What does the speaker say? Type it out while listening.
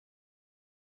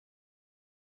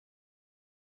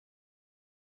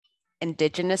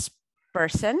indigenous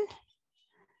person.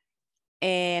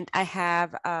 And I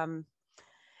have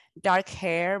dark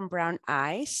hair and brown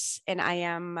eyes. And I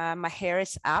am, my hair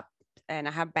is up and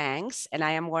I have bangs, and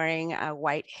I am wearing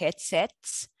white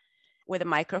headsets with a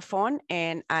microphone.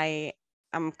 And I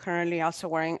am currently also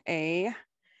wearing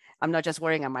I'm not just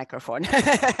wearing a microphone.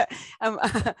 I'm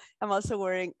also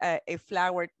wearing a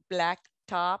flowered black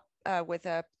top with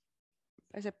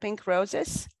pink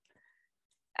roses.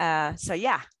 So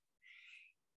yeah.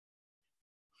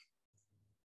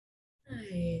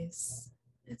 Nice.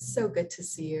 It's so good to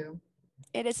see you.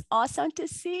 It is awesome to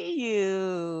see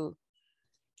you.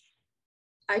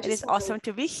 It is awesome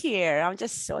to be here. I'm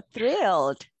just so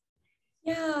thrilled.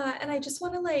 Yeah, and I just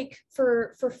want to, like,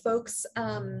 for folks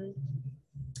that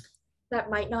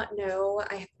might not know,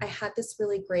 I had this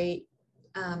really great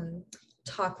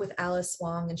talk with Alice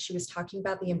Wong, and she was talking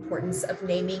about the importance of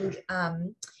naming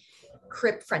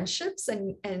crip friendships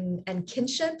and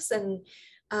kinships. And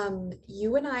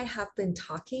you and I have been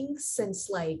talking since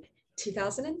like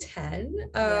 2010.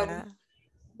 Yeah.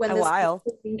 When a while.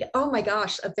 Oh my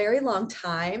gosh, a very long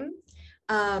time.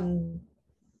 And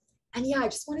yeah, I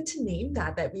just wanted to name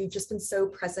that you've just been so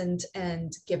present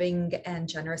and giving and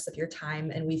generous of your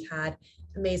time. And we've had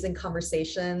amazing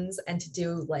conversations, and to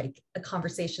do like a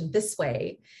conversation this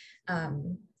way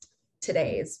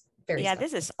today is very special.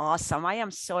 This is awesome. I am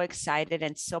so excited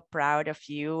and so proud of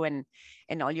you and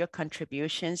all your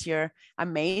contributions. You're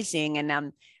amazing. And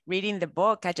I'm reading the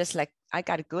book. I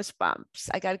got goosebumps.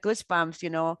 I got goosebumps, you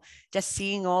know, just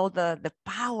seeing all the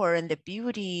power and the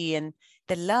beauty and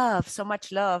the love, so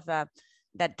much love that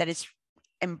is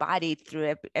embodied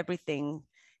through everything,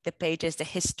 the pages, the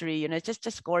history, you know, it's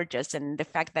just gorgeous. And the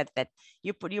fact that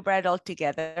you brought it all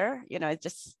together, you know,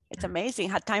 it's amazing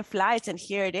how time flies, and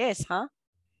here it is, huh?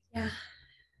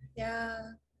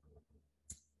 Yeah.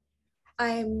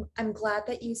 I'm glad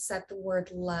that you said the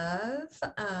word love,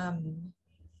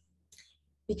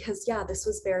 because this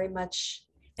was very much,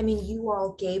 I mean, you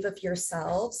all gave of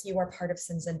yourselves. You are part of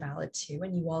Sins Invalid too,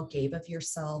 and you all gave of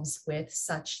yourselves with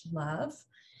such love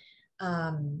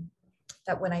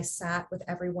that when I sat with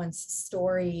everyone's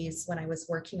stories, when I was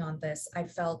working on this, I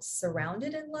felt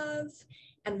surrounded in love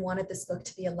and wanted this book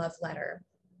to be a love letter.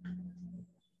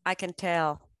 I can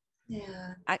tell.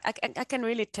 Yeah. I can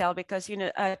really tell, because, you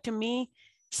know, to me,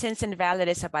 Sins Invalid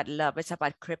is about love. It's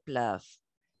about crip love.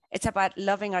 It's about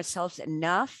loving ourselves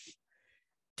enough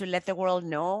to let the world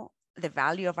know the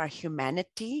value of our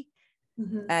humanity,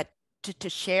 to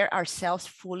share ourselves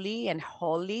fully and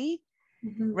wholly,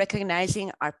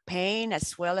 recognizing our pain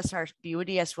as well as our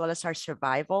beauty, as well as our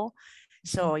survival.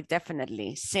 So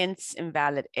definitely, Sins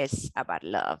Invalid is about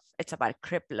love. It's about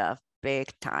crip love, big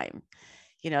time.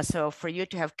 You know, so for you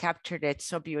to have captured it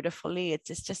so beautifully,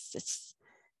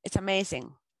 it's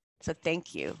amazing. So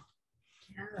thank you.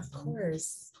 Yeah, of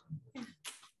course.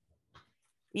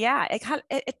 Yeah,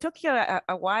 it took you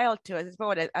a while to.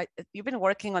 You've been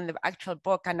working on the actual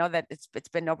book. I know that it's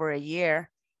been over a year.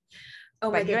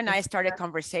 Oh, but you and I started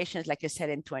conversations, like you said,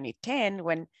 in 2010,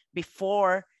 when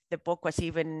before the book was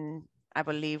even, I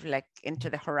believe, like into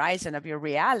the horizon of your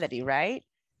reality, right?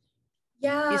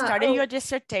 Yeah. You started your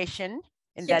dissertation,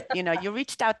 and that, you know, you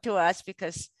reached out to us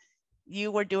because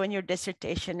you were doing your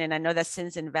dissertation, and I know that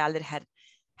Sins Invalid had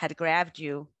grabbed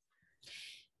you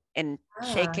and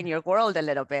shaken your world a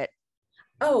little bit.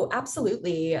 Oh,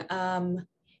 absolutely.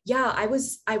 Yeah, I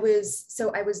was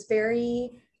very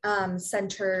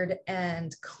centered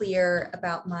and clear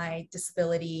about my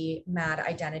disability mad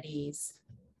identities.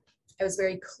 I was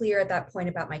very clear at that point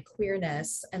about my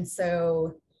queerness. And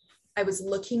so I was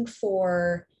looking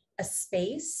for a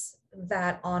space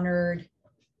that honored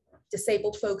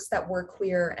disabled folks that were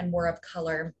queer and were of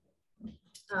color.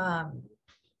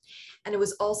 And it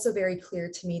was also very clear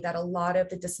to me that a lot of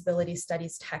the disability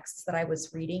studies texts that I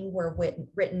was reading were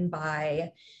written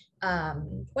by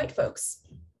white folks,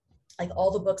 like all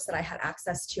the books that I had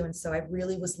access to. And so I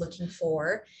really was looking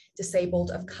for disabled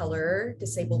of color,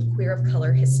 disabled queer of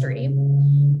color history.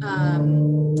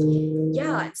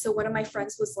 Yeah, and so one of my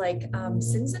friends was like,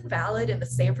 Sins Invalid in the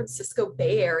San Francisco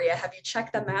Bay Area, have you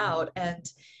checked them out? And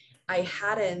I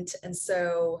hadn't. And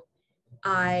so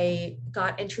I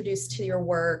got introduced to your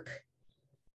work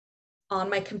on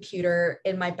my computer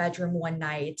in my bedroom one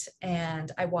night,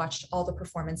 and I watched all the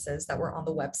performances that were on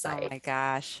the website. Oh my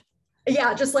gosh.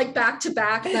 Yeah, just like back to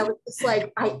back. And I was just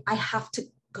like, I have to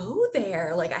go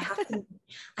there. Like I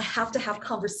have to have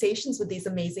conversations with these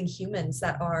amazing humans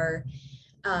that are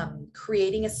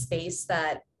creating a space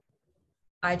that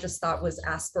I just thought was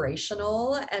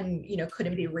aspirational and, you know,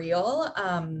 couldn't be real.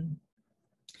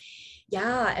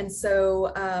 Yeah, and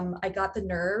so I got the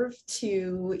nerve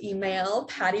to email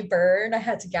Patty Byrne. I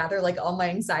had to gather like all my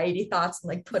anxiety thoughts and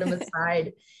like put them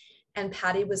aside. And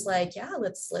Patty was like, "Yeah,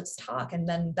 let's talk." And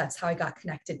then that's how I got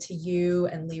connected to you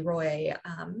and Leroy.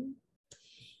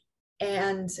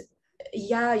 And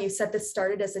yeah, you said this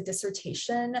started as a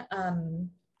dissertation.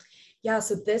 Yeah,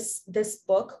 so this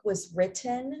book was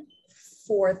written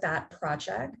for that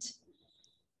project.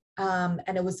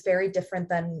 And it was very different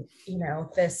than, you know,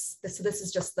 this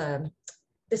is just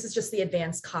the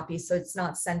advanced copy, so it's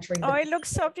not centering Oh, it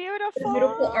looks so the beautiful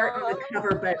beautiful. art on the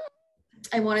cover, but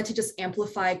I wanted to just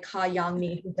amplify Ka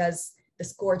Yangmi, who does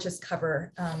this gorgeous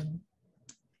cover.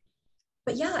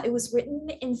 But yeah, it was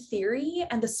written in theory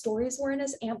and the stories weren't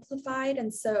as amplified.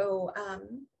 And so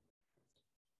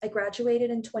I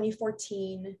graduated in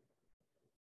 2014.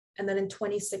 And then in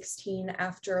 2016,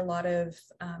 after a lot of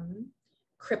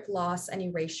Crip loss and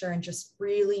erasure and just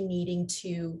really needing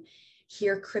to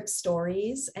hear Crip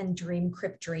stories and dream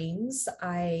Crip dreams,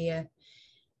 I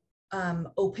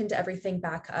opened everything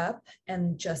back up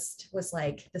and just was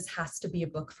like, this has to be a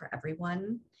book for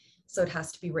everyone. So it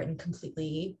has to be written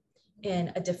completely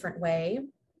in a different way.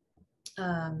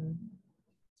 And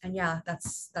yeah,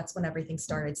 that's when everything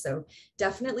started. So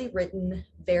definitely written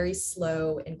very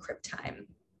slow in Crip time.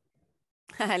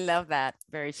 I love that.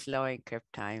 Very slow in Crip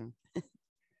time.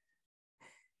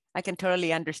 I can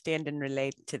totally understand and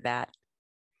relate to that.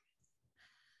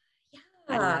 Yeah.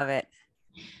 I love it.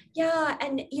 Yeah,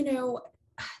 and you know,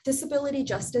 disability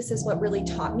justice is what really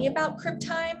taught me about Crip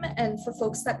time. And for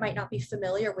folks that might not be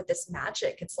familiar with this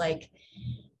magic, it's like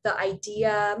the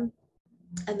idea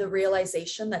and the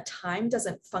realization that time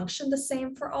doesn't function the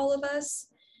same for all of us.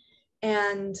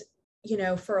 And, you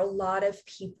know, for a lot of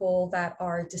people that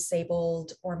are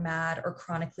disabled or mad or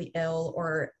chronically ill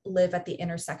or live at the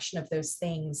intersection of those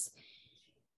things,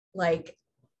 like,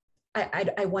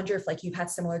 I wonder if like you've had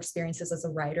similar experiences as a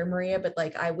writer, Maria, but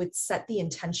like I would set the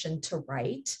intention to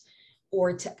write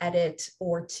or to edit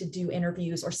or to do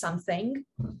interviews or something.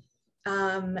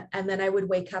 And then I would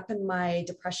wake up and my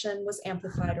depression was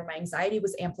amplified or my anxiety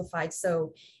was amplified.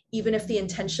 So even if the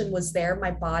intention was there,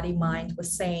 my body mind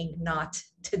was saying not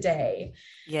today.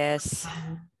 Yes.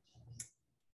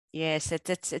 Yes,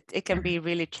 it can be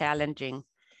really challenging.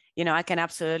 You know, I can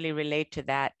absolutely relate to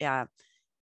that. I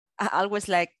always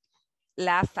like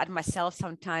laugh at myself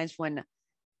sometimes when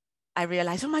I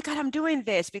realize, oh my God, I'm doing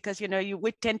this, because you know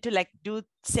we tend to like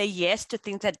say yes to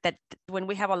things that when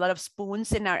we have a lot of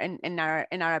spoons in our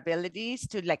abilities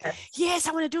to like, yes,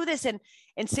 I want to do this, and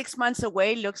 6 months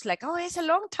away looks like, oh, it's a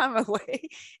long time away,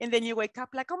 and then you wake up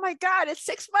like, oh my God, it's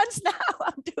 6 months now,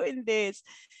 I'm doing this.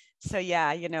 So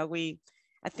yeah, you know,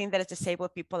 I think that as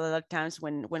disabled people, a lot of times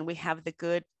when we have the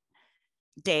good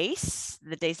days,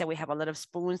 the days that we have a lot of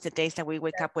spoons, the days that we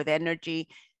wake up with energy,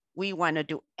 we want to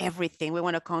do everything. We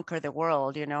want to conquer the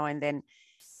world, you know, and then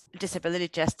disability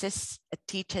justice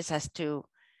teaches us to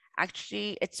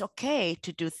actually, it's okay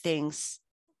to do things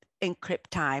in Crip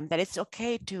time, that it's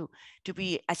okay to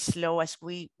be as slow as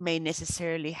we may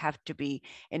necessarily have to be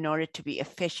in order to be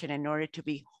efficient, in order to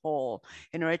be whole,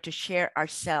 in order to share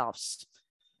ourselves.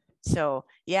 So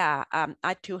yeah,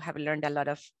 I too have learned a lot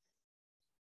of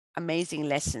amazing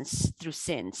lessons through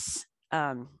Sins.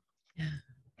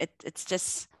 It's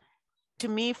just, to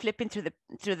me, flipping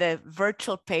through the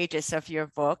virtual pages of your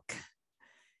book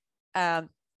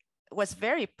was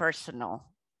very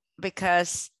personal,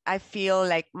 because I feel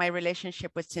like my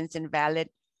relationship with Sins Invalid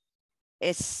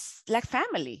is like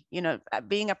family. You know,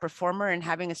 being a performer and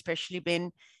having especially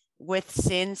been with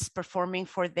Sins, performing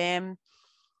for them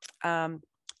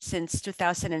since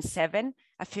 2007,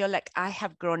 I feel like I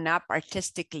have grown up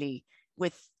artistically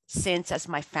with Sins as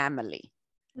my family.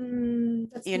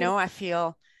 You know, I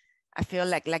feel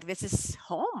like this is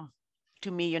home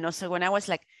to me, you know. So when I was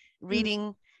like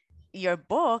reading your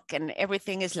book and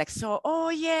everything is like, so, oh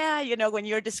yeah, you know, when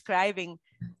you're describing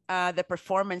the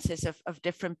performances of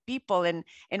different people, and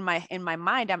in my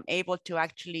mind, I'm able to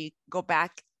actually go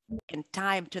back in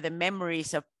time to the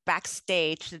memories of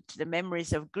backstage, to the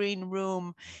memories of green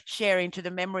room sharing, to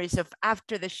the memories of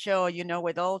after the show, you know,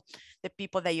 with all the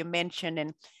people that you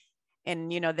mentioned,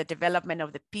 and you know, the development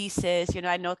of the pieces. You know,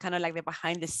 I know kind of like the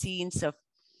behind the scenes of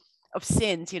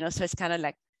Sins, you know, so it's kind of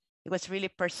like, it was really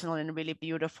personal and really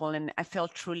beautiful, and I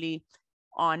felt truly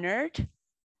honored,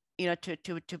 you know,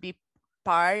 to be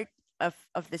part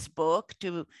of this book,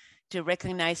 to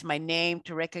recognize my name,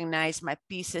 to recognize my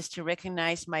pieces, to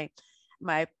recognize my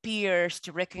peers,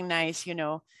 to recognize, you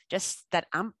know, just that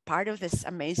I'm part of this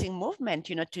amazing movement,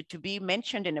 you know, to be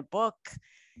mentioned in a book,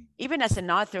 even as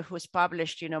an author who's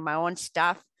published, you know, my own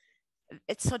stuff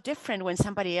it's so different when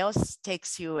somebody else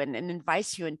takes you and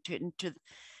invites you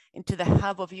into the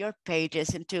hub of your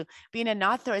pages. Into being an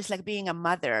author is like being a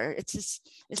mother. It's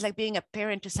like being a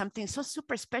parent to something so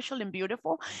super special and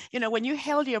beautiful. When you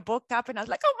held your book up, and I was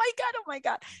like, oh my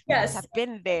God, because Yes. I've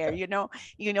been there. You know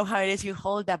how it is. You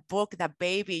hold that book, that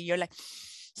baby, you're like,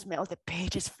 smell the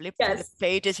pages, flip through the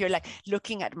pages. You're like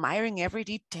looking, admiring every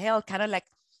detail, kind of like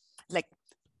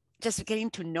just getting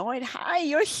to know it. Hi,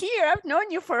 you're here. I've known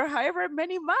you for however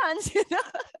many months.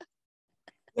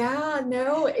 Yeah,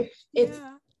 no,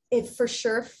 it for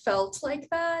sure felt like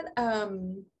that.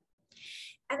 And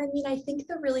I mean, I think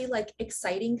the really like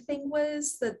exciting thing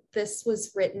was that this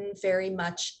was written very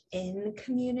much in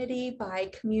community by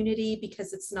community,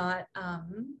 because it's not, I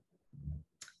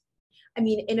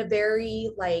mean, in a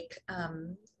very like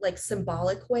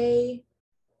symbolic way,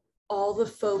 all the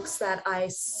folks that I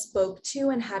spoke to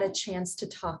and had a chance to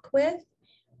talk with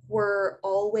were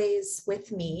always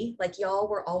with me. Like y'all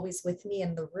were always with me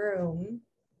in the room.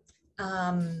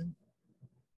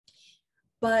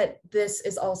 But this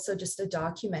is also just a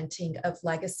documenting of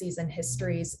legacies and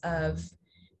histories of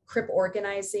crip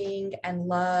organizing and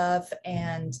love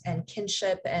and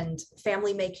kinship and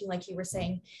family making, like you were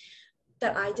saying,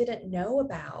 that I didn't know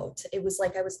about. It was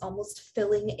like I was almost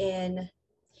filling in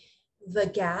the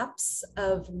gaps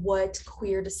of what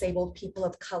queer disabled people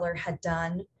of color had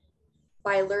done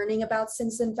by learning about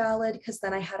Sins Invalid, because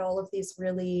then I had all of these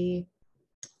really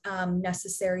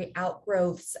necessary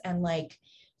outgrowths. And like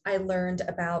I learned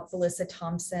about Felissa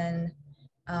Thompson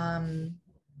and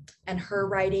her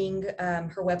writing.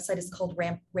 Her website is called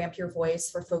Ramp Your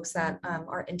Voice for folks that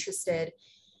are interested.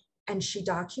 And she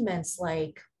documents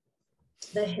like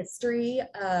the history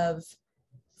of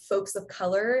folks of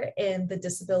color in the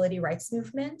disability rights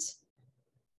movement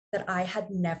that I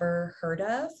had never heard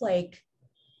of, like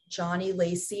Johnny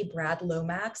Lacey, Brad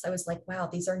Lomax. I was like, wow,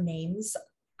 these are names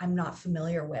I'm not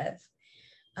familiar with.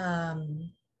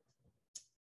 And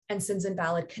Sins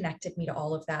Invalid connected me to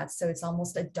all of that. So it's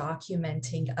almost a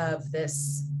documenting of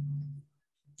this,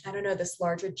 I don't know, this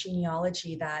larger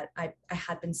genealogy that I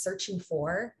had been searching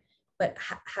for, but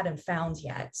hadn't found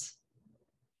yet.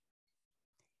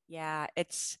 Yeah,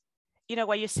 it's,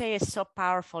 what you say is so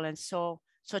powerful and so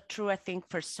true, I think,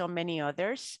 for so many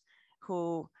others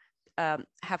who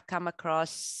have come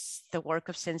across the work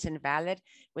of Sins Invalid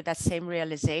with that same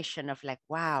realization of like,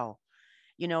 wow,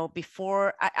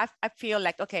 before I feel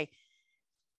like, okay,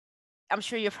 I'm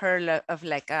sure you've heard of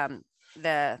like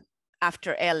the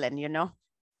After Ellen,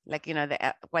 like,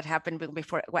 what happened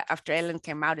before, after Ellen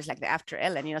came out is like the After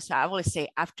Ellen, so I always say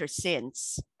after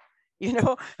Sins,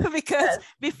 because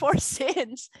before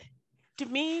Sins, to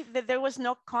me, that there was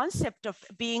no concept of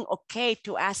being okay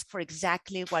to ask for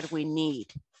exactly what we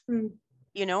need,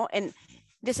 and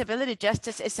disability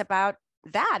justice is about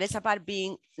that. It's about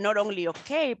being not only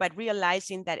okay, but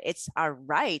realizing that it's our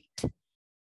right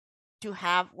to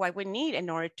have what we need in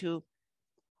order to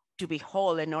be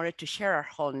whole, in order to share our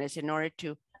wholeness, in order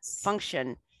to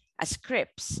function as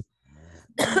crips.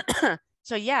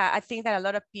 So yeah, I think that a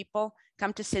lot of people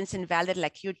come to Sins Invalid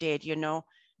like you did,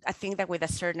 I think that with a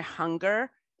certain hunger,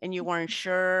 and you weren't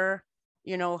sure,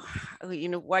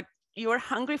 what you were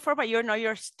hungry for, but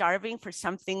you're starving for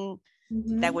something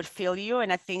that would fill you.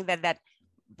 And I think that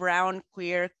brown,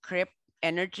 queer, crip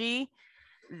energy,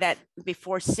 that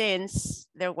before Sins,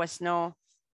 there was no,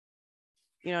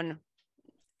 I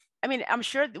mean, I'm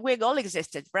sure we all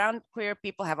existed. Brown, queer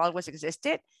people have always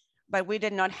existed, but we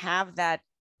did not have that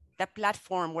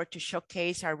platform where to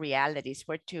showcase our realities,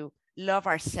 where to love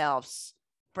ourselves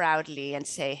proudly and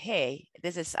say, hey,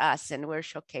 this is us, and we're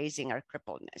showcasing our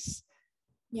crippledness.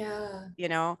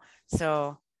 Yeah.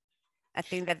 So I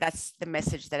think that that's the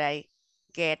message that I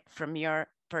get from your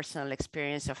personal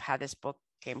experience of how this book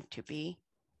came to be.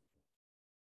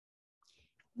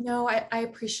 No, I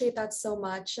appreciate that so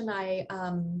much. And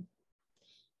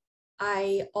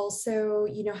I also,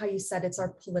 how you said it's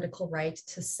our political right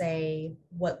to say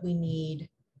what we need,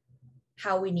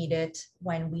 how we need it,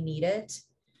 when we need it.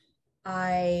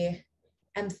 I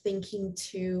am thinking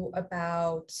too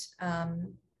about,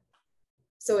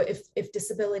 so if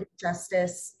disability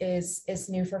justice is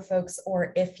new for folks,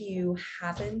 or if you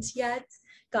haven't yet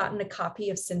gotten a copy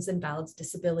of Sins Invalid's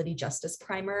Disability Justice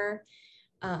Primer,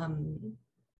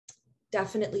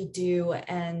 definitely do.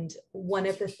 And one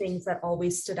of the things that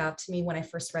always stood out to me when I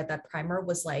first read that primer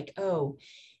was like, oh,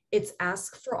 it's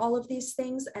ask for all of these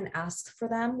things and ask for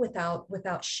them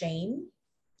without shame.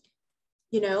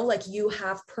 Like you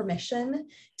have permission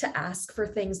to ask for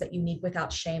things that you need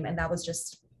without shame. And that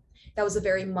was a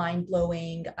very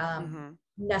mind-blowing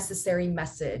necessary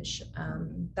message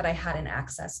that I hadn't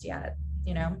accessed yet,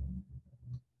 you know?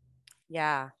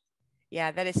 Yeah.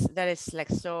 Yeah, that is like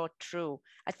so true.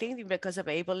 I think because of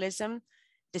ableism,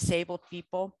 disabled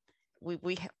people,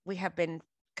 we have been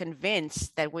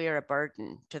convinced that we are a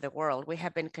burden to the world. We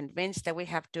have been convinced that we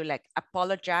have to like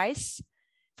apologize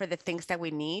for the things that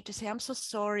we need, to say, I'm so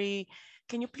sorry.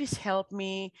 Can you please help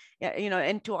me? Yeah, you know,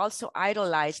 and to also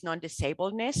idolize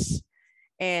non-disabledness.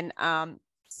 And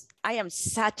I am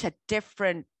such a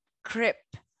different crip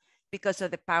because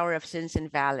of the power of Sins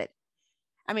Invalid.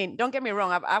 I mean, don't get me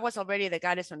wrong. I was already the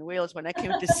goddess on wheels when I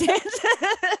came to Sins.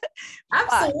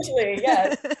 Absolutely,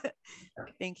 yes.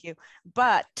 Thank you.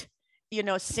 But, you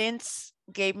know, Sins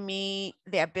gave me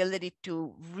the ability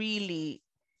to really,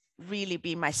 really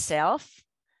be myself.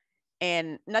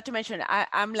 And not to mention,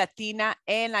 I'm Latina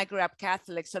and I grew up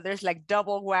Catholic. So there's like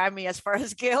double whammy as far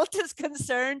as guilt is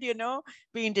concerned, you know,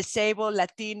 being disabled,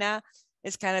 Latina.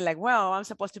 It's kind of like, well, I'm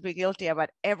supposed to be guilty about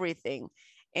everything.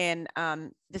 And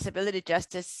disability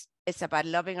justice is about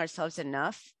loving ourselves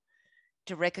enough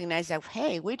to recognize that,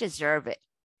 hey, we deserve it.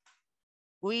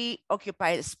 We occupy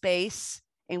a space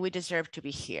and we deserve to be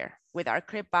here with our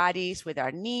crip bodies, with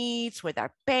our needs, with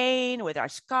our pain, with our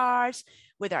scars,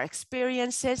 with our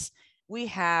experiences. We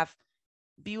have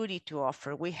beauty to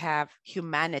offer. We have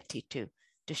humanity to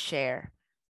share.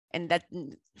 And that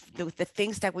the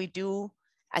things that we do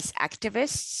as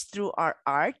activists through our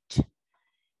art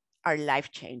are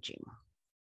life-changing.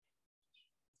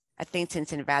 I think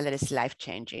Sins Invalid is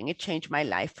life-changing. It changed my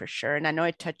life for sure. And I know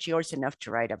it touched yours enough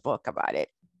to write a book about it.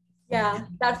 Yeah,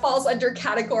 that falls under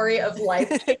category of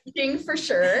life-changing for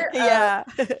sure. Yeah.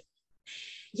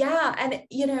 Yeah, and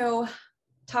you know,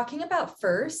 talking about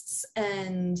firsts,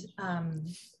 and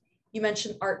you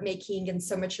mentioned art making, and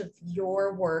so much of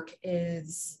your work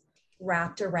is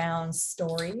wrapped around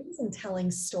stories and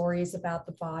telling stories about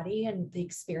the body and the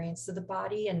experience of the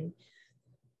body. And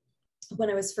when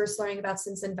I was first learning about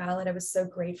Sins Invalid, I was so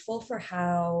grateful for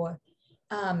how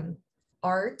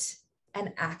art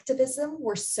and activism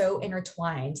were so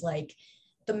intertwined. Like,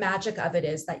 the magic of it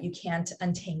is that you can't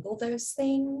untangle those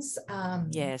things.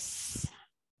 Yes.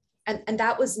 And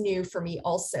that was new for me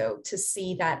also, to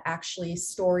see that actually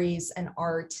stories and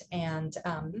art and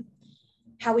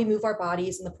how we move our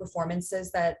bodies and the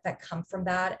performances that come from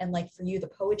that. And like for you, the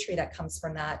poetry that comes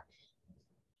from that,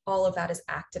 all of that is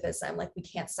activism. Like, we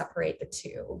can't separate the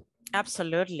two.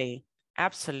 Absolutely.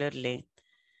 Absolutely.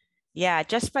 Yeah,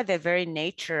 just by the very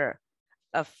nature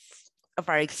of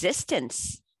our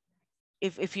existence.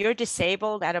 If you're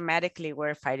disabled, automatically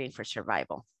we're fighting for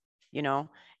survival, you know?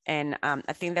 And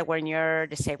I think that when you're a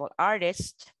disabled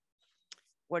artist,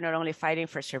 we're not only fighting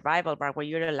for survival, but we're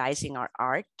utilizing our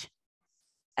art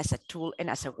as a tool and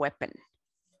as a weapon,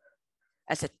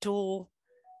 as a tool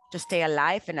to stay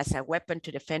alive and as a weapon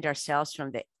to defend ourselves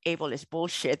from the ableist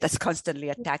bullshit that's constantly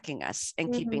attacking us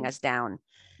and keeping us down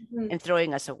and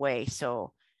throwing us away.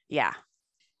 So yeah,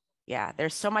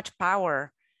 there's so much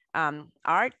power.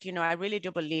 Art, you know, I really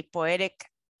do believe poetic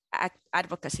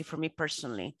advocacy for me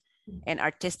personally and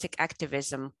artistic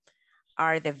activism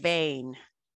are the vein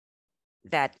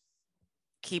that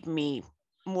keep me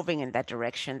moving in that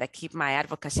direction, that keep my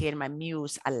advocacy and my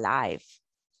muse alive.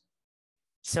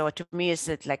 So to me, it's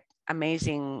like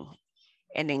amazing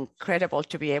and incredible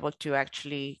to be able to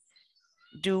actually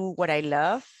do what I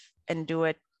love and do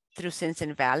it through Sins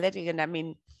Invalid. And I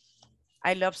mean,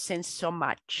 I love Sins so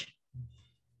much.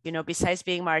 You know, besides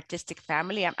being my artistic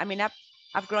family, I mean,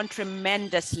 I've grown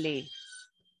tremendously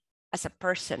as a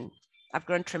person. I've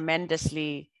grown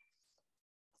tremendously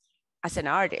as an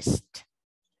artist.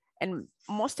 And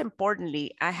most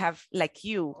importantly, I have, like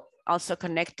you, also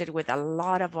connected with a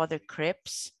lot of other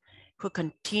Crips who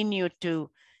continue to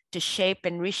shape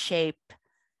and reshape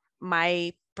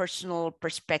my personal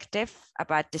perspective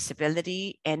about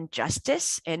disability and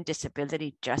justice and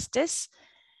disability justice.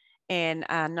 And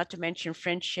not to mention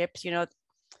friendships, you know,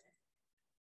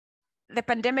 the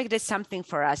pandemic did something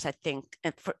for us, I think,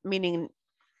 meaning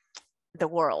the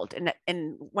world.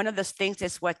 And one of those things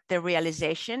is what the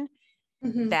realization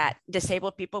that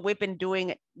disabled people, we've been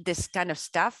doing this kind of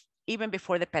stuff even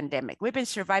before the pandemic. We've been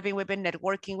surviving, we've been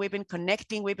networking, we've been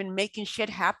connecting, we've been making shit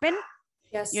happen.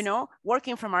 Yes. You know,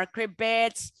 working from our crib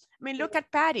beds. I mean, look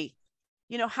at Patty.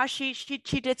 You know, how she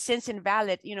did Sins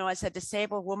Invalid, you know, as a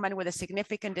disabled woman with a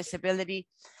significant disability,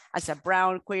 as a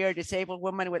brown, queer, disabled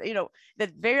woman with, you know,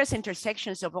 the various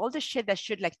intersections of all the shit that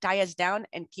should like tie us down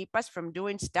and keep us from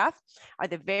doing stuff are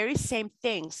the very same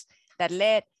things that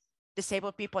led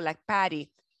disabled people like Patty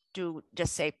to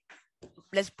just say,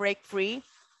 let's break free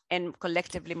and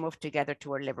collectively move together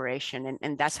toward liberation.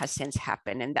 And that's how Sins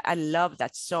happen. And I love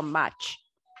that so much,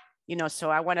 you know, so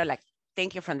I want to like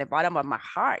thank you from the bottom of my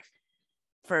heart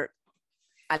for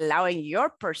allowing your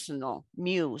personal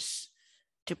muse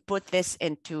to put this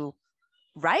into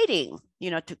writing, you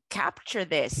know, to capture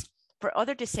this for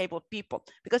other disabled people,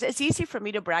 because it's easy for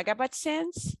me to brag about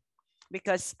Sins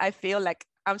because I feel like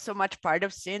I'm so much part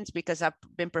of Sins because I've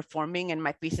been performing and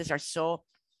my pieces are so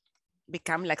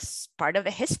become like part of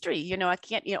the history. You know, I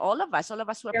can't, you know, all of us who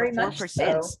have Very performed much for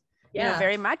so. Sins, Yeah. you know,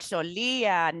 very much so.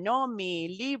 Leah,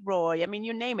 Nomi, Leroy, I mean,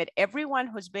 you name it. Everyone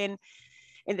who's been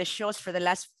in the shows for the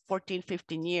last 14,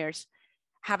 15 years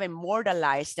have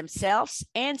immortalized themselves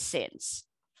and Sins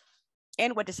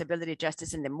and what disability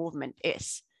justice in the movement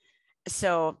is.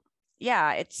 So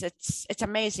yeah, it's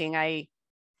amazing.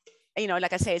 You know,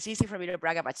 like I say, it's easy for me to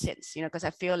brag about Sins, you know, because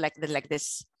I feel like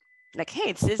this, like,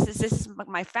 hey, this is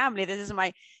my family. This is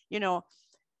my, you know.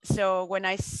 So when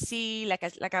I see,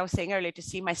 like I was saying earlier, to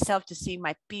see myself, to see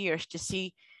my peers, to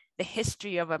see the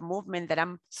history of a movement that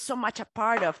I'm so much a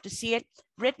part of, to see it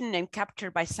written and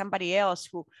captured by somebody else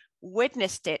who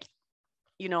witnessed it,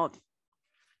 you know,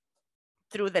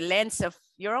 through the lens of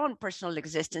your own personal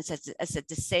existence as a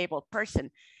disabled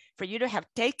person, for you to have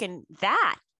taken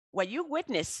that, what you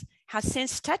witnessed, how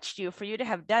Sins touched you, for you to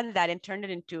have done that and turned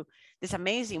it into this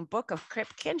amazing book of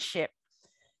Crip Kinship.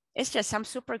 It's just, I'm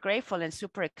super grateful and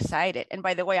super excited. And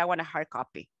by the way, I want a hard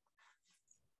copy.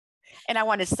 And I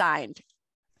want it signed.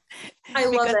 I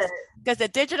love it. Because the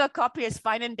digital copy is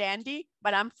fine and dandy,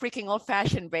 but I'm freaking old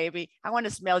fashioned, baby. I want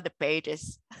to smell the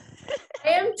pages. I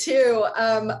am too.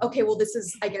 Okay, well,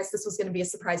 I guess this was going to be a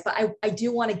surprise, but I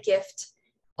do want to gift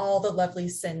all the lovely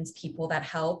Sins people that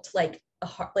helped, like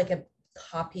a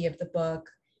copy of the book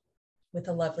with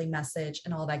a lovely message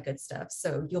and all that good stuff.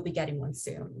 So you'll be getting one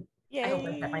soon. Yay. I hope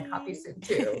I get my copy soon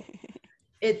too.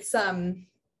 It's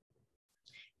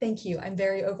thank you. I'm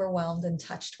very overwhelmed and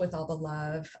touched with all the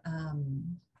love.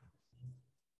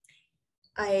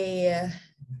 I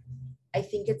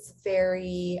think it's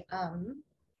very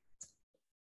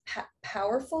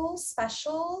powerful,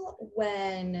 special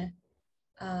when,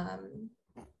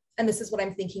 and this is what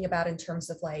I'm thinking about in terms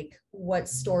of like what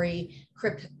story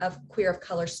queer of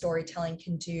color storytelling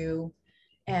can do,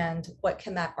 and what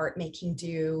can that art making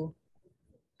do.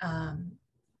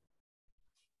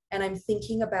 And I'm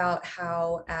thinking about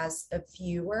how, as a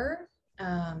viewer,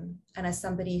 and as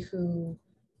somebody who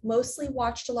mostly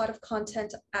watched a lot of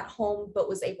content at home, but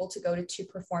was able to go to 2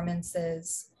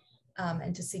 performances,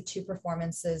 and to see 2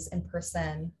 performances in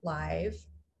person live.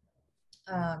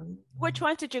 Which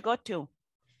ones did you go to?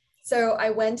 So I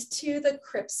went to the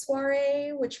Crip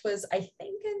soiree, which was, I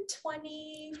think, in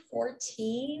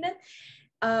 2014.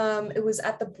 It was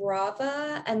at the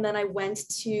Brava, and then I went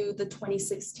to the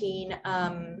 2016.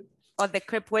 The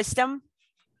Crip Wisdom?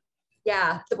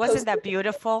 Yeah. Wasn't that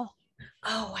beautiful?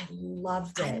 Oh, I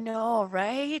loved it. I know,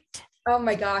 right? Oh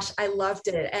my gosh, I loved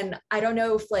it. And I don't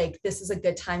know if like this is a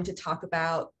good time to talk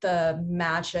about the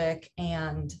magic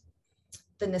and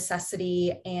the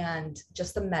necessity and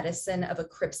just the medicine of a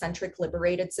crip-centric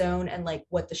liberated zone and like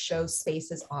what the show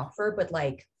spaces offer. But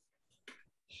like,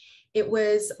 it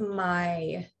was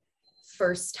my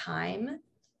first time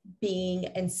being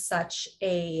in such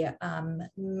a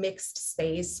mixed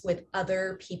space with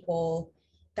other people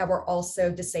that were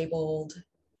also disabled,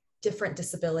 different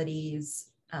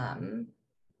disabilities,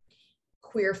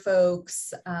 queer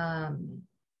folks,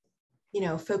 you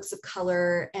know, folks of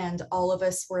color, and all of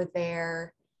us were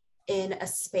there in a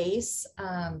space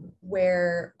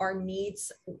where our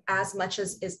needs, as much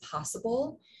as is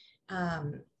possible,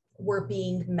 were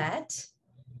being met.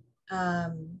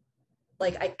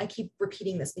 Like I keep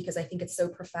repeating this because I think it's so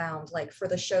profound. Like for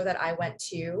the show that I went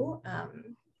to,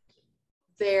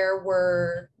 there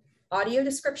were audio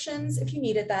descriptions if you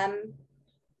needed them,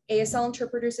 ASL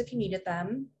interpreters if you needed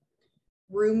them,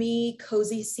 roomy,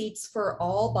 cozy seats for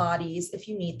all bodies if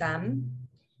you need them.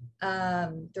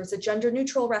 There's a gender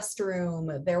neutral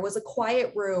restroom. There was a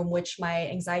quiet room, which my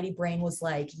anxiety brain was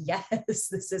like, yes,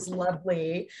 this is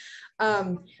lovely.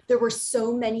 There were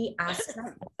so many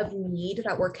aspects of need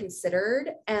that were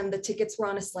considered, and the tickets were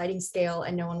on a sliding scale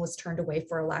and no one was turned away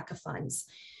for a lack of funds.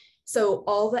 So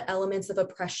all the elements of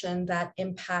oppression that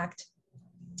impact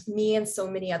me and so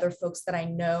many other folks that I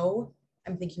know,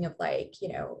 I'm thinking of like, you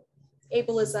know,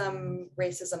 ableism,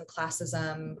 racism,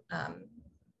 classism,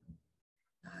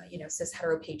 you know, cis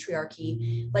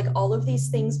heteropatriarchy, like all of these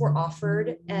things were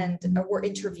offered and were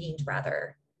intervened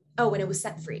rather. Oh, and it was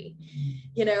set free,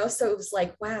 you know? So it was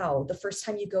like, wow, the first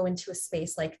time you go into a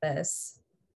space like this,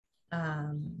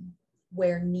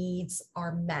 where needs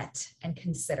are met and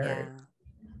considered.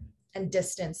 and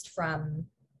distanced from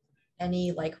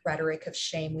any like rhetoric of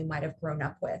shame we might have grown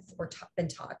up with or been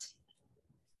taught.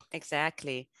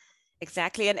 Exactly.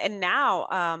 Exactly. And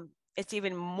now it's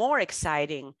even more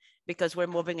exciting because we're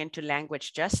moving into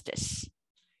language justice.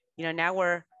 You know, now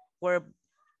we're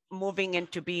moving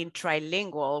into being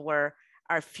trilingual, where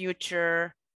our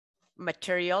future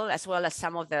material, as well as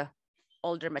some of the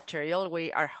older material,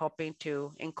 we are hoping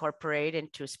to incorporate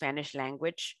into Spanish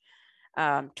language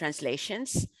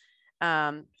translations.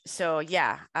 So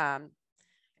yeah,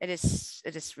 it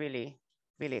is really,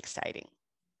 really exciting.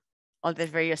 All the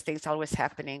various things always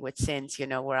happening with Sins, you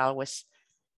know, we're always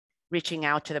reaching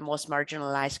out to the most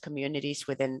marginalized communities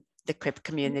within the Crip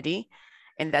community.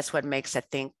 And that's what makes, I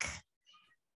think,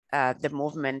 the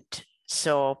movement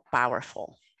so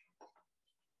powerful.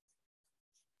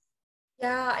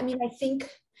 Yeah, I mean, I think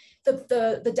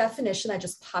the definition that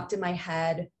just popped in my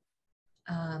head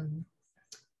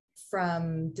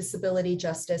from disability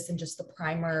justice and just the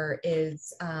primer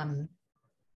is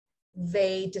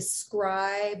they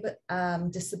describe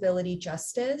disability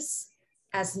justice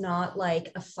as not like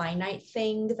a finite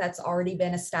thing that's already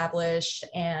been established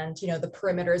and, you know, the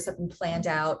perimeters have been planned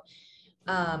out,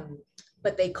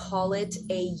 but they call it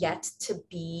a yet to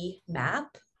be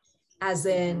map, as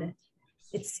in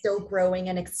it's still growing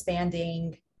and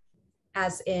expanding,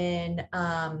 as in,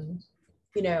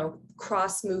 you know,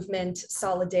 cross movement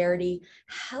solidarity.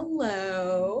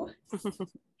 Hello.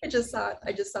 I just saw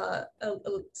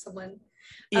someone.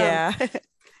 Yeah.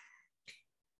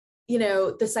 You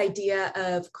know, this idea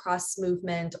of cross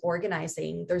movement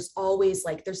organizing, there's always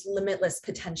like, there's limitless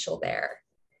potential there.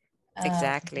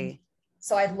 Exactly.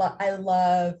 So I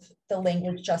love the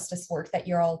language justice work that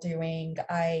you're all doing.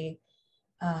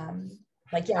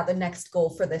 Like, yeah, the next goal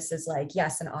for this is like,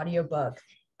 yes, an audiobook,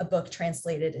 a book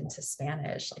translated into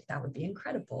Spanish. Like that would be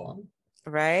incredible.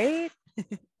 Right?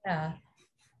 Yeah.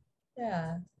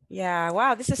 Yeah. Yeah.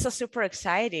 Wow. This is so super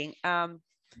exciting.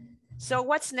 So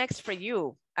what's next for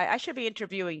you? I should be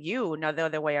interviewing you, not the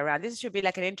other way around. This should be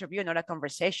like an interview, not a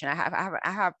conversation. I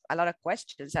have a lot of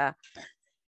questions.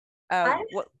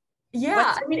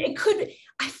 Yeah, I mean, it could,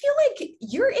 I feel like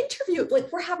your interview, like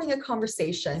we're having a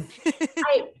conversation.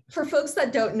 For folks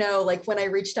that don't know, like when I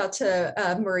reached out to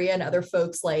Maria and other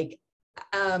folks, like,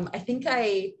 I think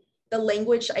the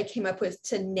language I came up with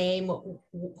to name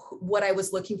what I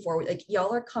was looking for, like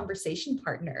y'all are conversation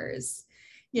partners,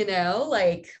 you know,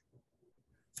 like,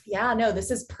 yeah, no,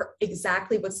 this is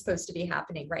exactly what's supposed to be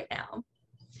happening right now.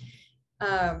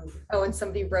 Oh, and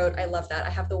somebody wrote, I love that. I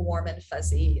have the warm and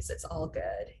fuzzies. It's all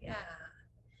good. Yeah.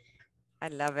 I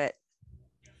love it.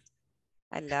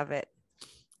 I love it.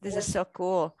 This is so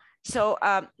cool. So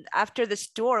after this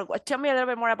tour, tell me a little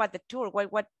bit more about the tour.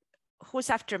 Who's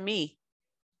after me?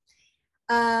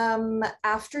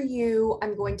 After you,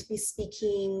 I'm going to be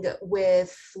speaking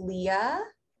with Leah.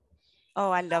 Oh,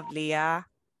 I love Leah.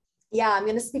 Yeah, I'm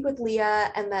going to speak with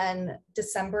Leah, and then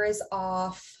December is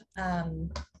off.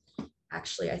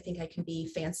 Actually, I think I can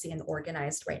be fancy and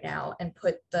organized right now and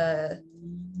put the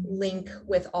link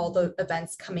with all the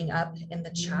events coming up in the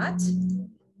chat.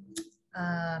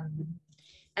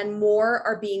 And more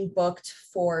are being booked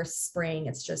for spring.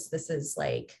 It's just, this is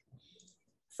like,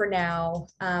 for now.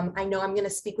 I know I'm going to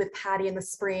speak with Patty in the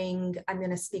spring. I'm going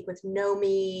to speak with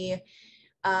Nomi.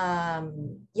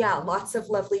 Yeah, lots of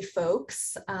lovely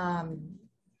folks.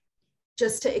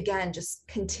 Just to, again, just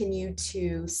continue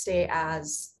to stay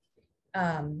as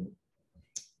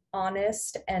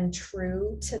honest and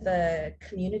true to the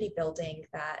community building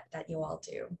that you all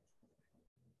do.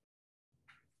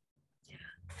 Yeah.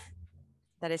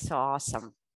 That is so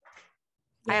awesome.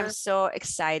 Yeah. I am so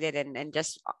excited and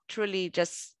just truly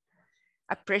just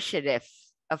appreciative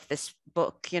of this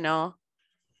book, you know.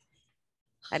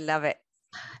 I love it.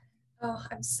 Oh,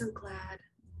 I'm so glad.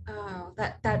 Oh,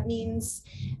 that means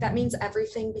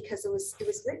everything, because it was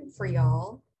written for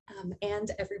y'all and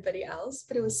everybody else,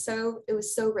 but it was so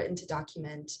written to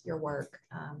document your work.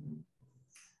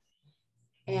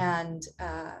 And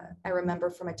I remember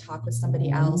from a talk with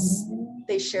somebody else,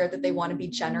 they shared that they want to be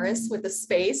generous with the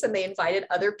space, and they invited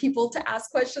other people to ask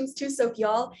questions too. So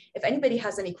if anybody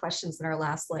has any questions in our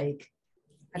last, like,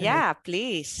 yeah,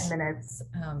 please, 10 minutes,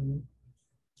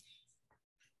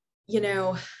 you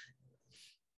know,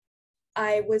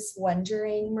 I was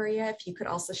wondering, Maria, if you could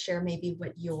also share maybe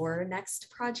what your next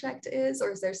project is,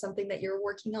 or is there something that you're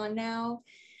working on now?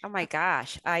 Oh my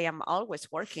gosh, I am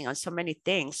always working on so many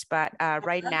things, but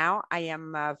right now I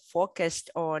am focused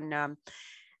on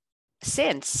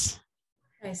Sins.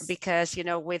 Nice. Because, you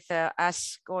know, with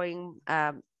us going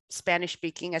Spanish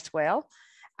speaking as well,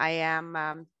 I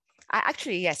am,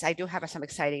 yes, I do have some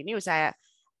exciting news.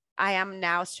 I am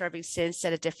now serving Sins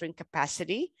at a different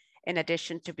capacity, in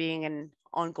addition to being an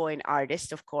ongoing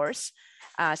artist, of course.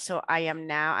 So I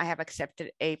have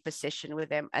accepted a position with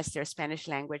them as their Spanish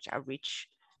language outreach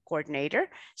coordinator.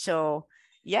 So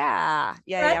yeah,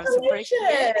 I'm super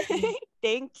excited. Congratulations.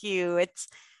 Thank you.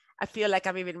 I feel like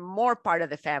I'm even more part of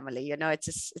the family. You know,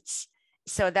 it's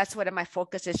so that's what my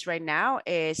focus is right now.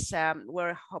 Is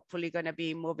we're hopefully going to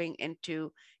be moving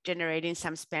into generating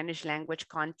some Spanish language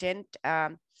content,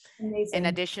 in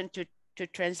addition to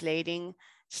translating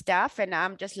stuff. And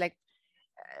I'm just like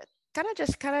kind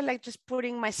of like just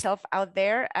putting myself out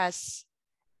there as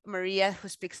Maria who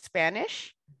speaks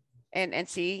Spanish, and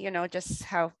see, you know, just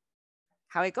how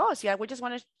it goes. Yeah, we just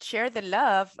want to share the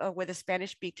love with the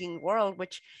Spanish speaking world,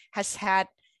 which has had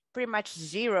pretty much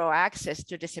zero access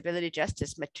to disability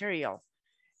justice material,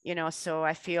 you know. So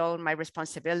I feel my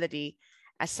responsibility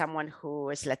as someone who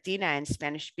is Latina and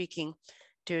Spanish speaking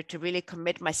to really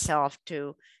commit myself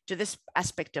to this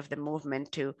aspect of the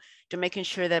movement, to making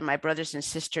sure that my brothers and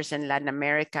sisters in Latin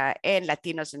America and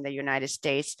Latinos in the United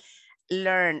States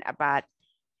learn about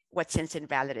what Sins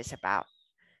Invalid is about.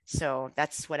 So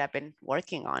that's what I've been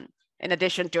working on, in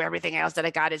addition to everything else that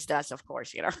a goddess does, of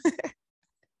course, you know.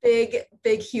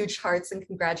 Big, huge hearts and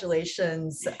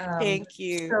congratulations. Thank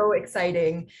you. So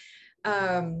exciting.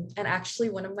 And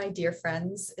actually, one of my dear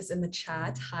friends is in the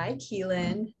chat. Hi,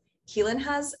 Keelan. Keelan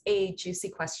has a juicy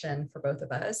question for both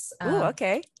of us. Oh,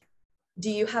 okay. Do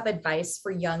you have advice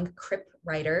for young crip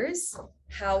writers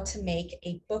how to make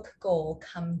a book goal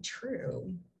come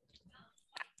true?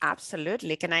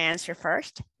 Absolutely. Can I answer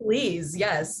first? Please,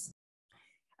 yes.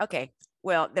 Okay.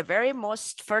 Well, the very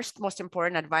most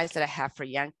important advice that I have for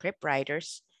young crip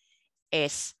writers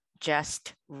is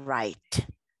just write.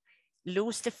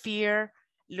 Lose the fear,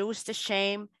 lose the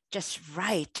shame, just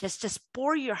write. Just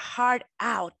pour your heart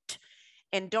out,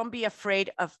 and don't be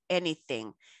afraid of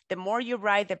anything. The more you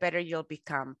write, the better you'll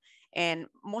become. And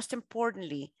most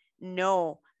importantly,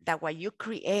 know that what you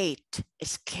create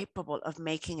is capable of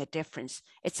making a difference.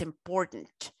 It's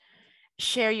important.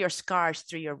 Share your scars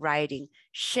through your writing.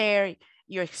 Share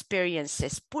your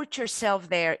experiences. Put yourself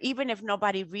there, even if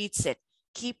nobody reads it.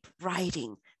 Keep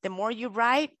writing. The more you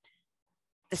write,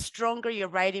 the stronger your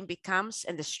writing becomes,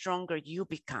 and the stronger you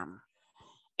become.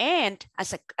 And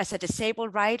as a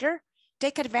disabled writer,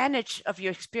 take advantage of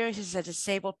your experiences as a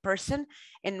disabled person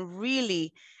and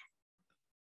really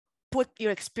put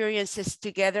your experiences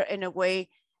together in a way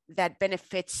that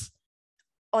benefits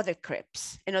other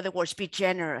crips. In other words, be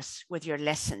generous with your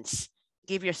lessons.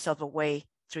 Give yourself away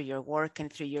through your work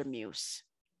and through your muse.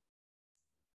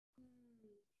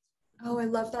 Oh, I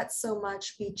love that so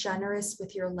much. Be generous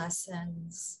with your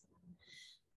lessons.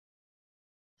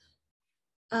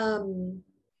 I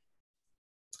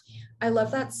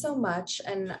love that so much.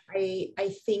 And I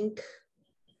think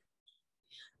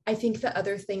the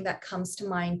other thing that comes to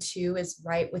mind too is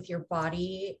write with your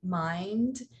body,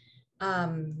 mind.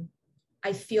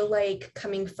 I feel like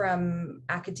coming from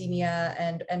academia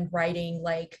and writing,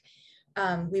 like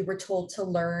we were told to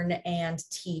learn and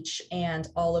teach and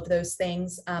all of those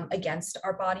things against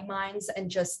our body minds, and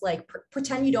just like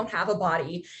pretend you don't have a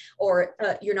body, or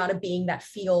you're not a being that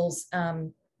feels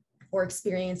or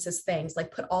experiences things.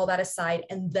 Like put all that aside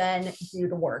and then do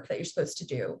the work that you're supposed to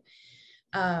do.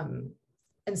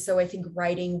 And so I think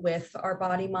writing with our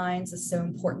body minds is so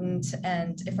important.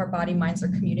 And if our body minds are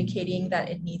communicating that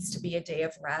it needs to be a day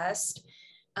of rest,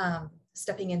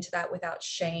 stepping into that without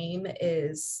shame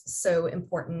is so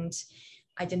important.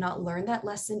 I did not learn that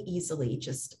lesson easily,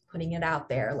 just putting it out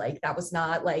there. Like that was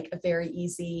not like a very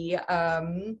easy,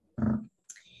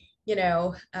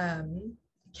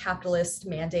 capitalist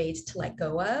mandate to let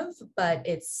go of, but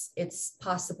it's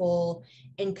possible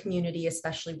in community,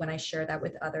 especially when I share that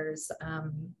with others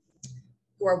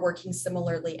who are working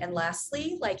similarly. And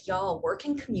lastly, like y'all, work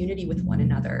in community with one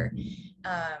another.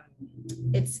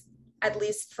 It's, at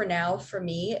least for now, for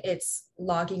me, it's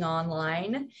logging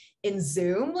online in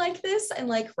Zoom like this and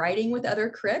like writing with other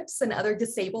Crips and other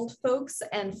disabled folks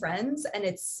and friends. And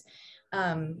it's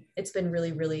been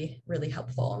really, really, really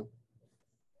helpful.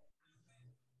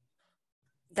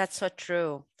 That's so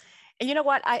true. And you know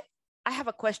what? I have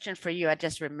a question for you. I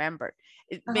just remembered.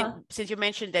 Since you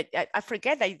mentioned that, I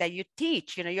forget that you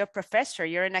teach, you know, you're a professor,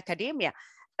 you're in academia.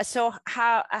 So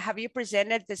how have you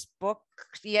presented this book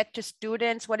yet to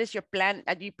students? What is your plan?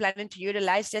 Are you planning to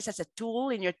utilize this as a tool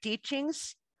in your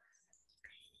teachings?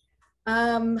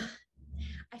 I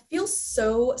feel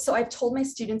so I've told my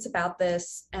students about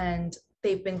this, and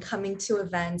they've been coming to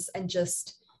events and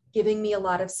just giving me a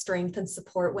lot of strength and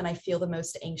support when I feel the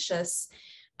most anxious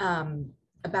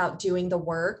about doing the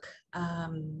work.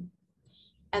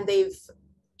 and they've,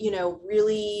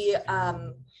 really,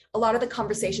 a lot of the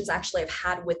conversations actually I've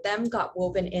had with them got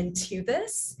woven into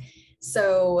this.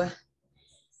 So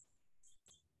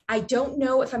I don't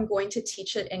know if I'm going to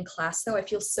teach it in class, though. I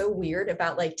feel so weird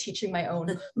about like teaching my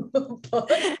own book.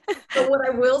 But what I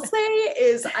will say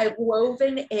is I've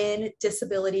woven in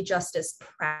disability justice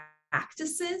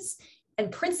practices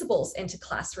and principles into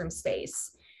classroom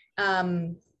space.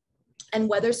 And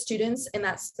whether students in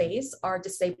that space are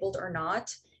disabled or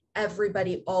not,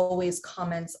 everybody always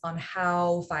comments on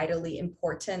how vitally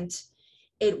important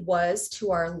it was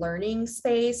to our learning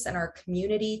space and our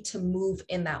community to move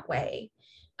in that way,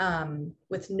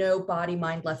 with no body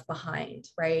mind left behind,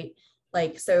 right?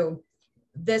 Like, so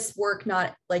this work,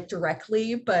 not like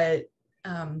directly, but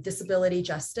disability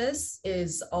justice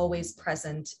is always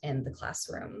present in the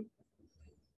classroom.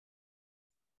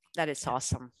 That is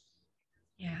awesome.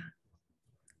 Yeah.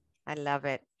 I love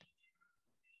it.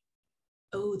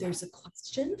 Oh, there's a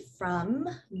question from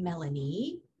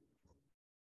Melanie.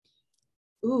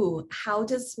 Ooh, how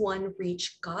does one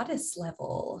reach goddess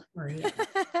level, Maria?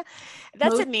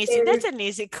 That's an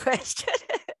easy question.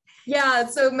 Yeah,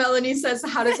 so Melanie says,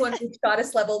 how does one reach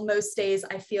goddess level? Most days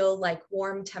I feel like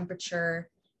warm temperature,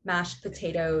 mashed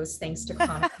potatoes, thanks to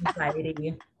chronic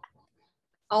anxiety.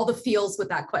 All the feels with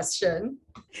that question.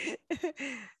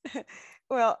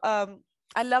 Well,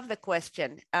 I love the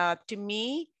question. To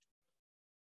me,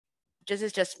 this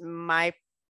is just my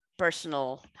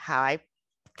personal, how I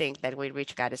think that we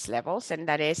reach goddess levels, and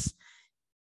that is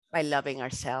by loving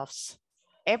ourselves.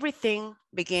 Everything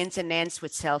begins and ends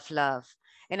with self-love.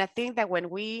 And I think that when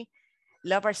we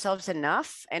love ourselves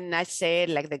enough, and I say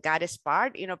like the goddess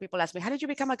part, people ask me, how did you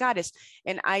become a goddess?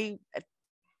 And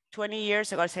 20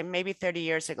 years ago, say maybe 30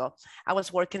 years ago, I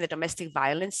was working the domestic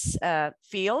violence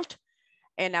field.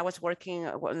 And I was working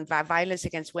on violence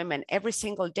against women every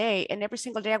single day. And every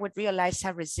single day I would realize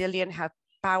how resilient, how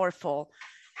powerful,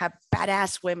 how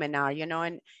badass women are,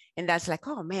 and that's like,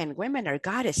 oh man, women are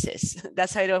goddesses.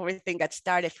 That's how everything got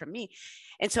started for me.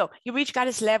 And so you reach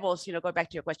goddess levels, go back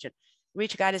to your question,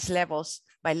 reach goddess levels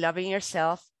by loving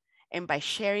yourself and by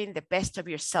sharing the best of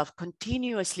yourself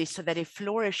continuously so that it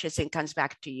flourishes and comes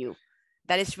back to you.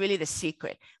 That is really the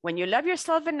secret. When you love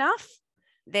yourself enough,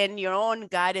 then your own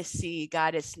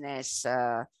goddessness,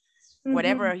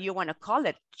 whatever you want to call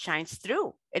it, shines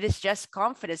through. It is just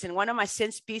confidence. In one of my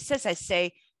Sins pieces, I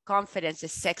say confidence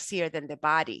is sexier than the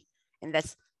body. And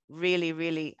that's really,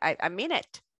 really, I mean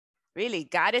it. Really,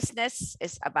 goddessness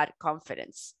is about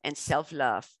confidence and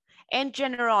self-love and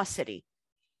generosity.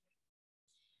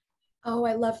 Oh,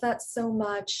 I love that so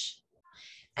much.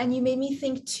 And you made me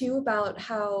think too about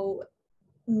how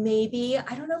maybe,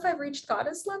 I don't know if I've reached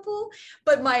goddess level,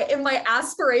 but in my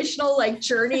aspirational like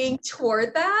journeying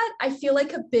toward that, I feel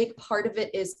like a big part of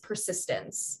it is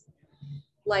persistence.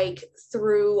 Like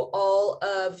through all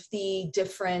of the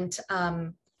different,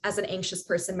 as an anxious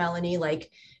person, Melanie, like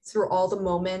through all the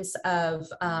moments of,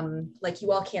 like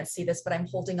you all can't see this, but I'm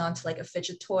holding on to like a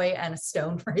fidget toy and a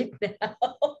stone right now.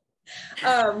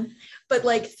 But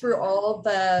like through all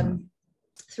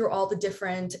the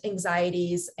different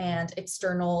anxieties and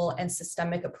external and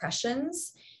systemic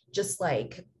oppressions, just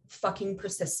like fucking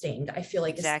persisting, I feel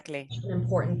like exactly is an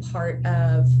important part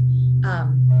of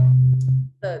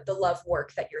the love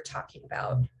work that you're talking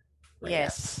about.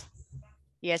 Maria.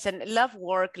 Yes, and love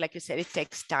work, like you said, it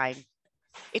takes time.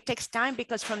 It takes time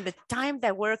because from the time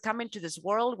that we're coming to this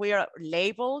world, we are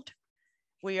labeled,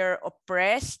 we are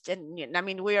oppressed, and I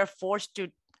mean, we are forced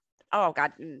to, oh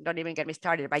God, don't even get me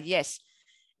started, but yes,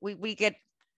 we get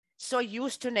so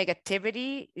used to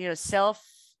negativity, self,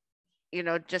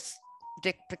 just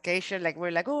deprecation, like we're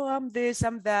like, oh, I'm this,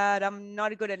 I'm that, I'm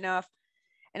not good enough.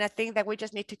 And I think that we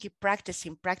just need to keep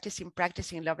practicing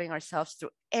loving ourselves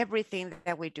through everything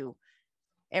that we do,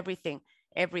 everything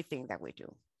that we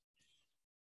do.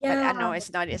 Yeah. But I know it's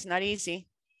not easy,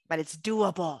 but it's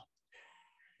doable.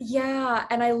 Yeah,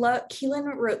 and I love,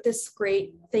 Keelan wrote this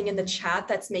great thing in the chat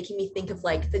that's making me think of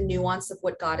like the nuance of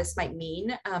what goddess might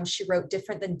mean. She wrote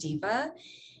different than diva,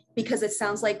 because it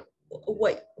sounds like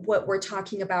what we're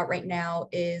talking about right now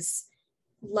is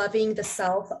loving the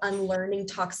self, unlearning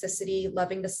toxicity,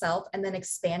 loving the self, and then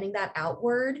expanding that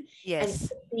outward. Yes.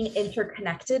 And being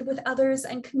interconnected with others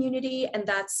and community. And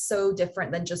that's so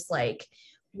different than just like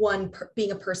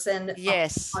being a person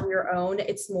yes. on your own.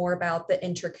 It's more about the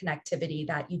interconnectivity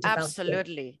that you develop.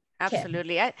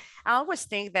 Absolutely. I always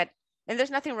think that, and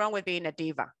there's nothing wrong with being a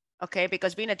diva, okay?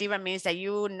 Because being a diva means that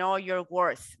you know your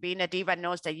worth. Being a diva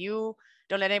knows that you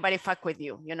don't let anybody fuck with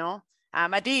you,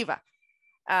 I'm a diva.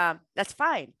 That's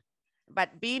fine.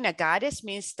 But being a goddess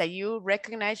means that you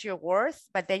recognize your worth,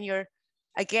 but then you're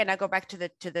again, I go back to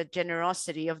the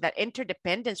generosity of that.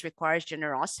 Interdependence requires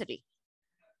generosity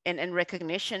and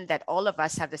recognition that all of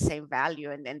us have the same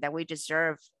value, and that we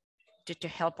deserve to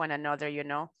help one another, you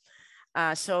know.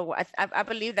 So I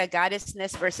believe that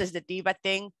goddessness versus the diva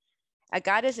thing, a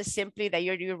goddess is simply that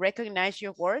you recognize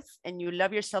your worth and you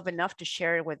love yourself enough to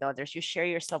share it with others. You share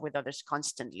yourself with others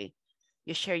constantly.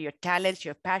 You share your talents,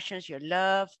 your passions, your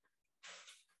love,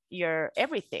 your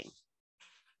everything.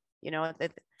 You know,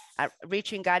 that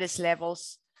reaching goddess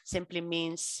levels simply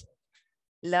means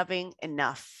loving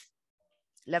enough,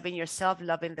 loving yourself,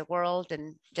 loving the world,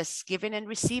 and just giving and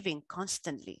receiving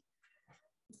constantly.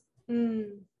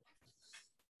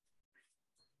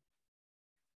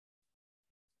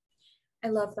 I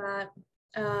love that.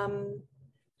 And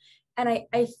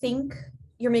I think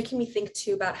you're making me think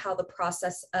too about how the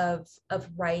process of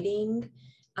writing,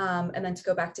 and then to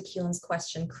go back to Keelan's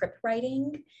question, crip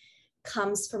writing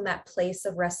comes from that place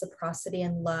of reciprocity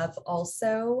and love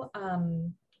also.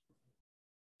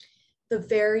 The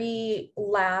very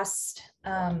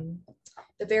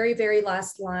very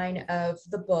last line of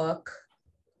the book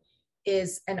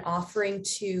is an offering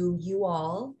to you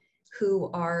all who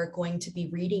are going to be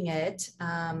reading it.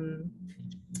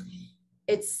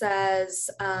 It says,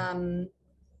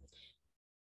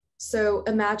 so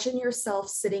imagine yourself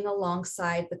sitting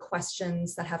alongside the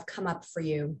questions that have come up for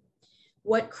you.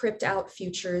 What cripped out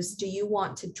futures do you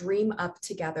want to dream up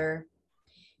together?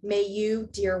 May you,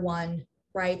 dear one,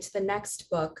 write the next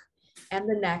book and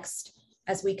the next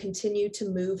as we continue to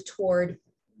move toward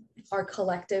our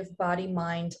collective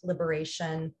body-mind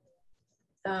liberation.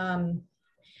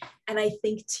 And I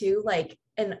think too, like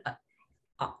an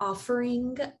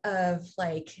offering of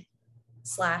like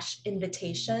 /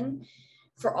 invitation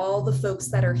for all the folks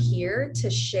that are here to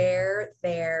share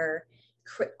their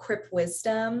crip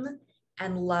wisdom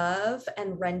and love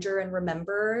and render and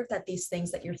remember that these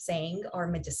things that you're saying are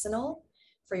medicinal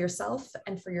for yourself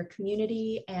and for your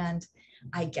community. And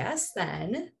I guess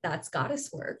then that's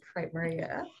goddess work, right,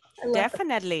 Maria?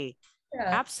 Definitely. Yeah.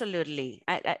 Absolutely.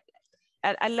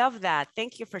 I love that.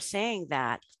 Thank you for saying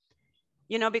that.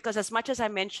 You know, because as much as I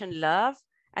mention love,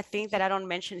 I think that I don't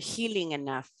mention healing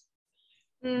enough.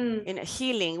 You know,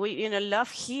 healing,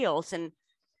 love heals. And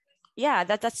yeah,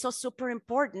 that's so super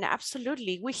important.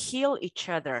 Absolutely. We heal each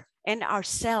other and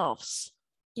ourselves.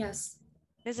 Yes.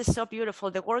 This is so beautiful.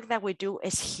 The work that we do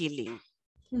is healing.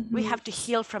 We have to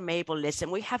heal from ableism.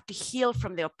 We have to heal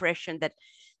from the oppression that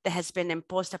has been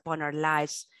imposed upon our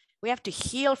lives. We have to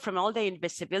heal from all the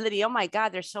invisibility. Oh my God,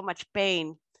 there's so much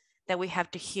pain that we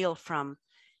have to heal from.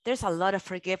 There's a lot of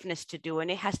forgiveness to do, and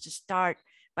it has to start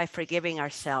by forgiving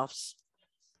ourselves.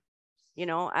 You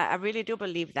know, I really do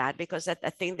believe that, because I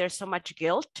think there's so much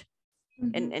guilt,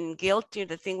 and guilt,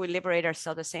 the thing we liberate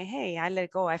ourselves to say, hey, I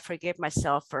let go, I forgive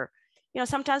myself for,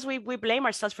 sometimes we blame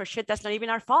ourselves for shit that's not even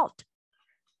our fault.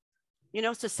 You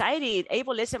know, society,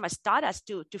 ableism has taught us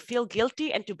to feel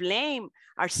guilty and to blame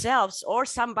ourselves or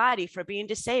somebody for being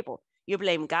disabled. You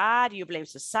blame God, you blame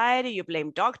society, you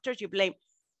blame doctors, you blame,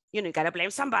 you got to blame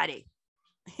somebody.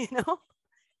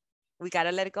 We got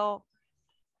to let it go.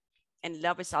 And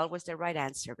love is always the right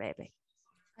answer, baby.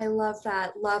 I love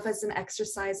that. Love as an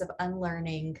exercise of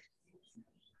unlearning.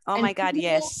 Oh my God,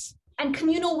 yes. And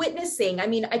communal witnessing. I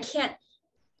mean,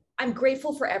 I'm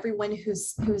grateful for everyone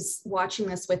who's watching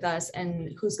this with us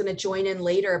and who's going to join in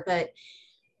later, but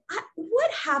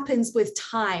what happens with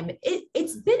time?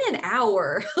 It's been an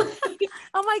hour.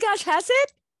 Oh my gosh, has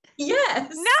it?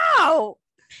 Yes. No.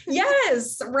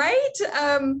 Yes, right?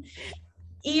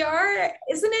 ER,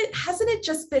 hasn't it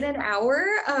just been an hour?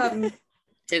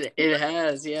 It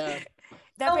has, yeah.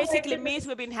 That basically means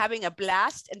we've been having a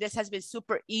blast, and this has been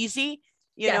super easy,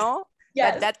 you know?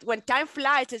 Yes. That when time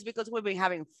flies, it's because we've been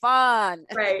having fun.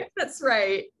 Right, that's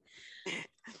right.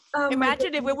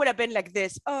 Imagine if we would have been like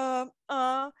this, or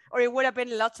it would have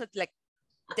been lots of like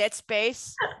dead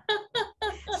space,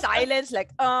 silence,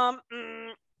 like,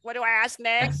 what do I ask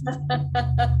next? None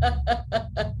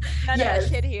of that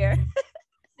shit here.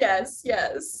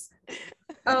 Yes.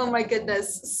 Oh my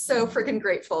goodness. So freaking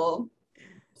grateful.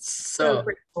 So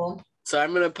grateful. So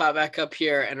I'm going to pop back up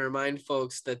here and remind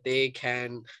folks that they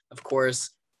can, of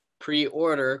course,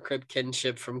 pre-order Crip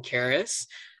Kinship from Charis.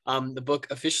 The book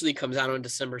officially comes out on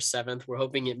December 7th. We're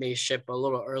hoping it may ship a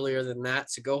little earlier than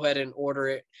that. So go ahead and order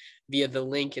it via the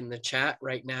link in the chat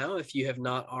right now if you have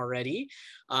not already.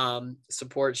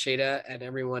 Support Shayda and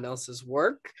everyone else's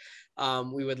work.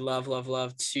 We would love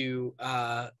to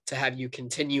have you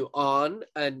continue on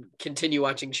and continue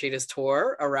watching Shayda's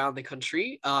tour around the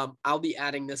country. I'll be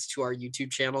adding this to our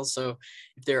YouTube channel. So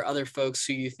if there are other folks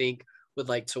who you think would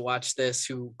like to watch this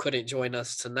who couldn't join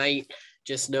us tonight,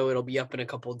 just know it'll be up in a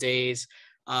couple days.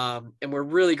 And we're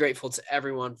really grateful to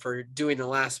everyone for doing the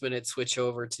last minute switch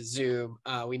over to Zoom.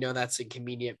 We know that's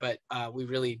inconvenient, but we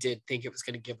really did think it was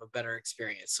going to give a better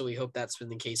experience. So we hope that's been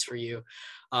the case for you.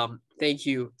 Thank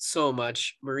you so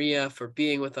much, Maria, for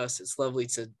being with us. It's lovely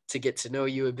to get to know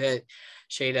you a bit.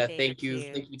 Shayda, thank you.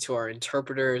 Thank you to our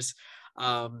interpreters.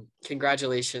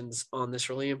 Congratulations on this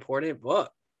really important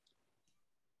book.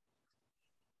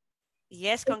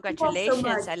 Yes,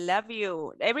 congratulations. I love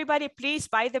you. Everybody, please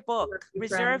buy the book.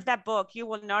 Reserve that book. You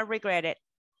will not regret it.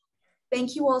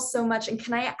 Thank you all so much. And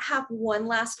can I have one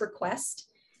last request?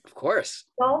 Of course.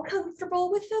 All comfortable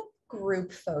with a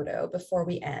group photo before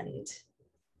we end?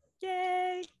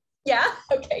 Yay. Yeah?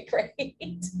 Okay,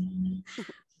 great.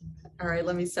 All right,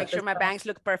 let me set Make sure my bangs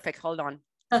look perfect. Hold on.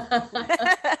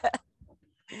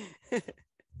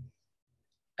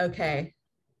 Okay.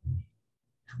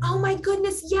 Oh my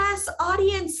goodness, yes,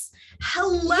 audience.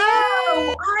 Hello.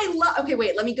 Yay! I love, okay,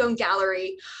 wait, let me go in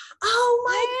gallery. Oh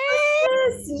my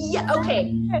goodness. Yeah,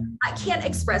 okay. I can't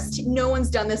express, no one's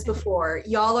done this before.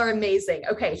 Y'all are amazing.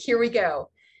 Okay, here we go.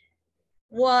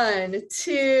 1,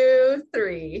 2,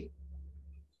 3.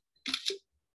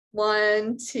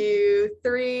 1, 2,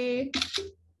 3.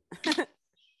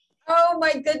 Oh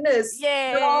my goodness.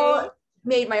 Yay. Y'all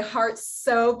made my heart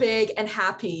so big and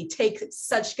happy. Take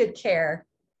such good care.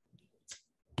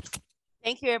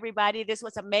 Thank you, everybody. This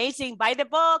was amazing. Buy the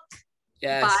book.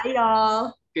 Yes. Bye,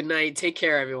 y'all. Good night. Take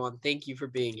care, everyone. Thank you for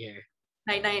being here.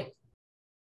 Night, night.